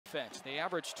defense. They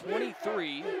averaged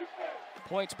 23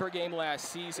 points per game last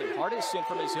season. Hardison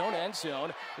from his own end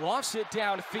zone lofts it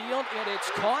downfield, and it's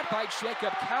caught by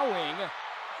Jacob Cowing.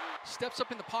 Steps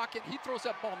up in the pocket. He throws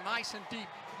that ball nice and deep.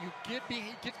 He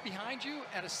gets behind you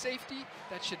at a safety.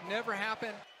 That should never happen.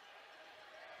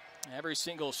 Every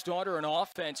single starter in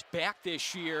offense back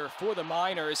this year for the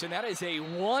Miners, and that is a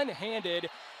one-handed,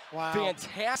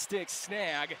 fantastic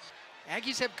snag.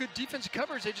 Aggies have good defensive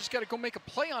coverage. They just got to go make a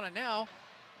play on it now.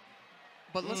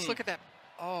 But let's look at that.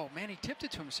 Oh, man, he tipped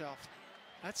it to himself.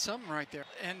 That's something right there.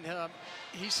 And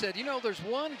he said, you know, there's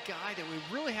one guy that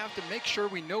we really have to make sure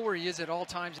we know where he is at all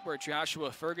times. Where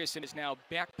Joshua Ferguson is now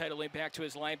backpedaling back to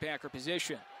his linebacker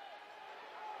position.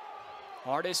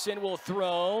 Hardison will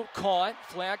throw, caught,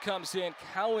 flag comes in,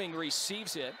 Cowing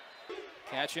receives it.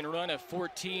 Catch and run of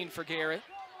 14 for Garrett.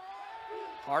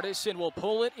 Hardison will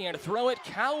pull it and throw it.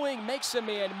 Cowing makes a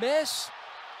man miss.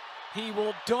 He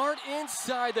will dart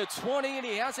inside the 20, and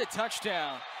he has a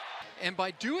touchdown. And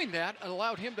by doing that, it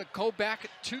allowed him to go back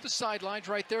to the sidelines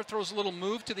right there, throws a little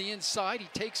move to the inside.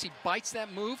 He bites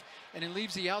that move, and he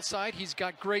leaves the outside. He's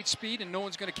got great speed, and no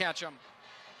one's going to catch him.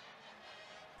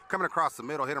 Coming across the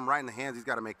middle, hit him right in the hands. He's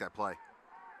got to make that play.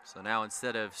 So now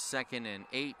instead of 2nd and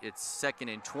 8, it's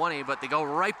 2nd and 20, but they go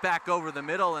right back over the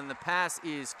middle, and the pass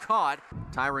is caught.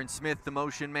 Tyron Smith, the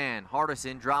motion man.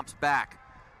 Hardison drops back,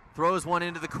 throws one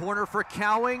into the corner for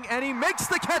Cowing, and he makes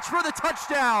the catch for the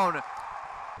touchdown.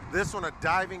 This one a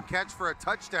diving catch for a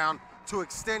touchdown to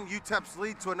extend UTEP's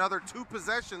lead to another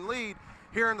 2-possession lead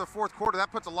here in the fourth quarter.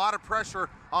 That puts a lot of pressure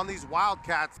on these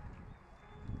Wildcats.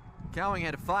 Cowing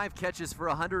had 5 catches for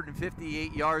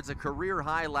 158 yards, a career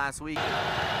high last week. On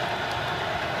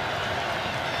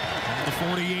the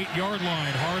 48-yard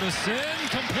line, Hardison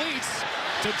completes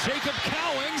to Jacob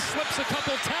Cowing, slips a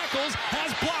couple tackles,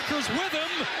 has blockers with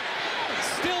him,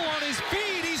 still on his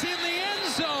feet, he's in the end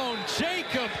zone.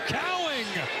 Jacob Cowing.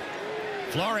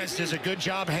 Flores does a good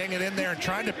job hanging in there and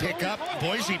trying to pick up.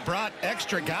 Boise brought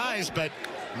extra guys, but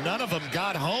none of them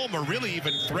got home or really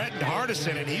even threatened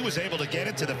Hardison, and he was able to get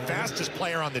it to the fastest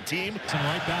player on the team. And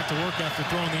right back to work after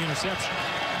throwing the interception.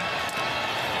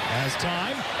 Has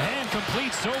time and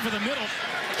completes over the middle.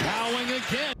 Cowing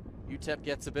again. UTEP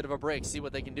gets a bit of a break, see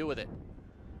what they can do with it.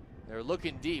 They're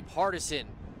looking deep. Hardison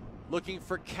looking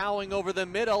for Cowing over the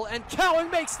middle, and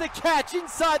Cowing makes the catch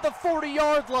inside the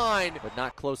 40-yard line. But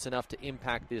not close enough to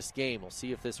impact this game. We'll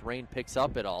see if this rain picks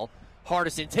up at all.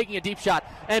 Hardison taking a deep shot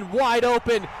and wide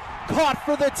open, caught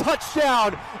for the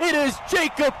touchdown. It is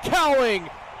Jacob Cowing.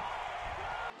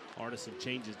 Hardison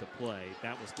changes the play.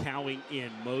 That was Cowing in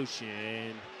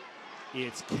motion.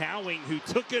 It's Cowing who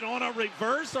took it on a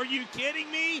reverse. Are you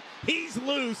kidding me? He's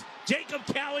loose. Jacob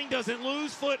Cowing doesn't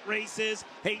lose foot races.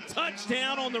 A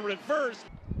touchdown on the reverse.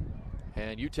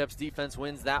 And UTEP's defense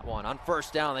wins that one. On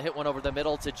first down, they hit one over the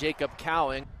middle to Jacob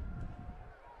Cowing.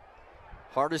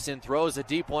 Hardison throws a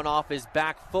deep one off his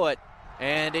back foot,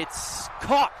 and it's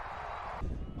caught.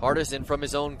 Hardison from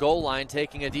his own goal line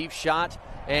taking a deep shot,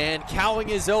 and Cowing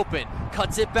is open.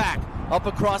 Cuts it back, up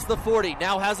across the 40,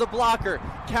 now has a blocker.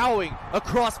 Cowing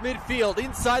across midfield,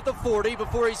 inside the 40,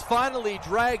 before he's finally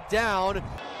dragged down.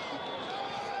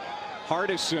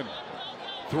 Hardison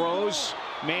throws,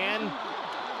 man,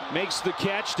 makes the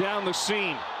catch down the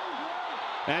seam.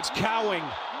 That's Cowing.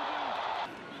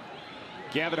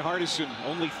 Gavin Hardison,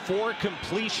 only 4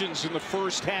 completions in the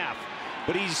first half,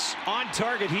 but he's on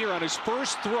target here on his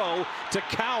first throw to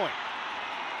Cowing.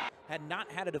 Had not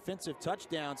had a defensive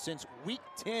touchdown since week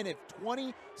 10 of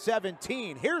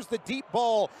 2017. Here's the deep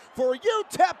ball for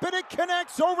UTEP, and it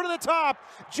connects over to the top.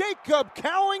 Jacob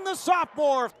Cowing, the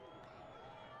sophomore.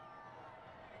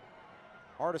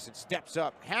 Hardison steps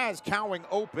up, has Cowing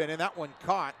open, and that one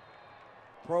caught.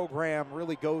 Program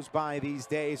really goes by these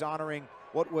days, honoring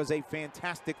what was a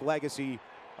fantastic legacy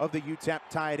of the UTEP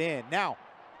tight end. Now,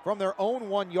 from their own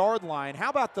 1-yard line, how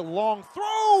about the long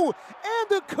throw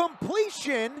and a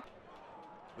completion?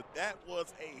 But that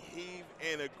was a heave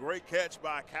and a great catch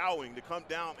by Cowing to come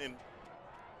down and...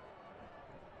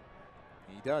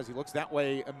 He does. He looks that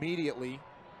way immediately.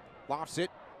 Lofts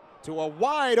it to a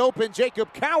wide open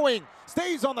Jacob Cowing.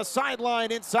 Stays on the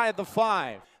sideline inside the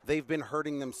 5. They've been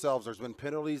hurting themselves. There's been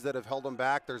penalties that have held them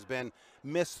back. There's been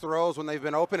missed throws when they've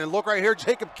been open. And look right here,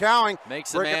 Jacob Cowing.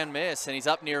 Makes a man miss, and he's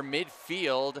up near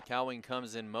midfield. Cowing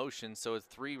comes in motion, so it's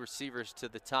 3 receivers to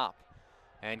the top.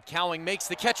 And Cowing makes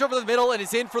the catch over the middle and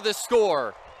is in for the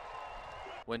score.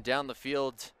 Went down the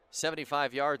field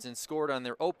 75 yards and scored on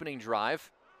their opening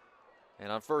drive.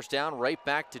 And on first down, right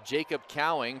back to Jacob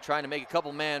Cowing, trying to make a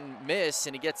couple man miss,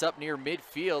 and he gets up near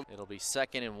midfield. It'll be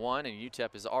 2nd and 1, and UTEP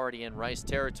is already in Rice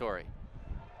territory.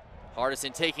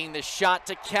 Hardison taking the shot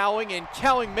to Cowing, and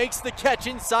Cowing makes the catch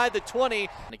inside the 20.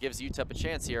 And it gives UTEP a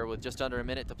chance here with just under a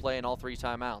minute to play in all 3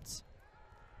 timeouts.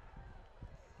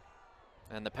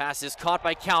 And the pass is caught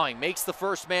by Cowing, makes the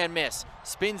first man miss,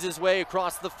 spins his way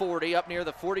across the 40, up near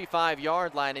the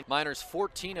 45-yard line. Miners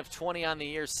 14 of 20 on the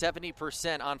year,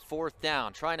 70% on 4th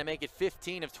down, trying to make it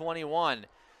 15 of 21.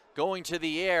 Going to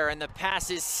the air, and the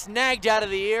pass is snagged out of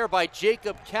the air by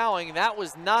Jacob Cowing. That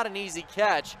was not an easy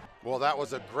catch. Well, that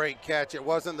was a great catch. It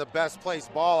wasn't the best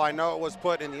placed ball. I know it was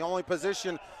put in the only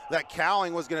position that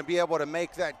Cowing was going to be able to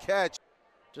make that catch.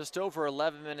 Just over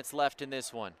 11 minutes left in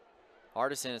this one.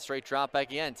 Hardison, a straight drop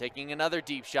back again, taking another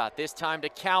deep shot, this time to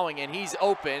Cowing, and he's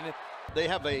open. They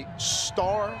have a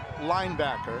star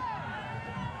linebacker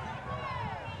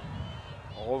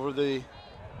over the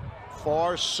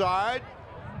far side.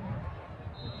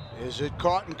 Is it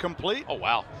caught and complete? Oh,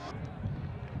 wow.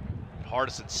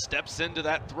 Hardison steps into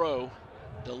that throw,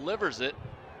 delivers it.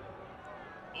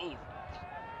 Ooh.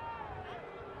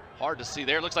 Hard to see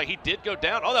there. Looks like he did go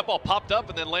down. Oh, that ball popped up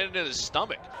and then landed in his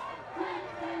stomach.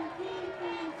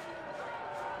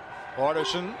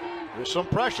 Hardison, there's some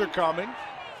pressure coming.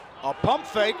 A pump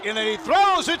fake, and then he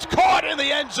throws. It's caught in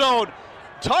the end zone.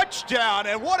 Touchdown,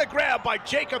 and what a grab by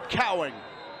Jacob Cowing.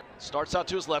 Starts out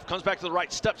to his left, comes back to the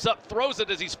right, steps up, throws it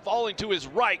as he's falling to his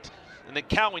right. And then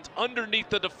Cowing's underneath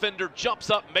the defender, jumps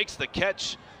up, makes the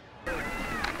catch.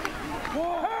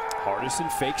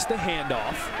 Hardison fakes the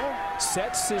handoff,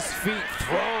 sets his feet,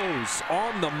 throws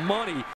on the money.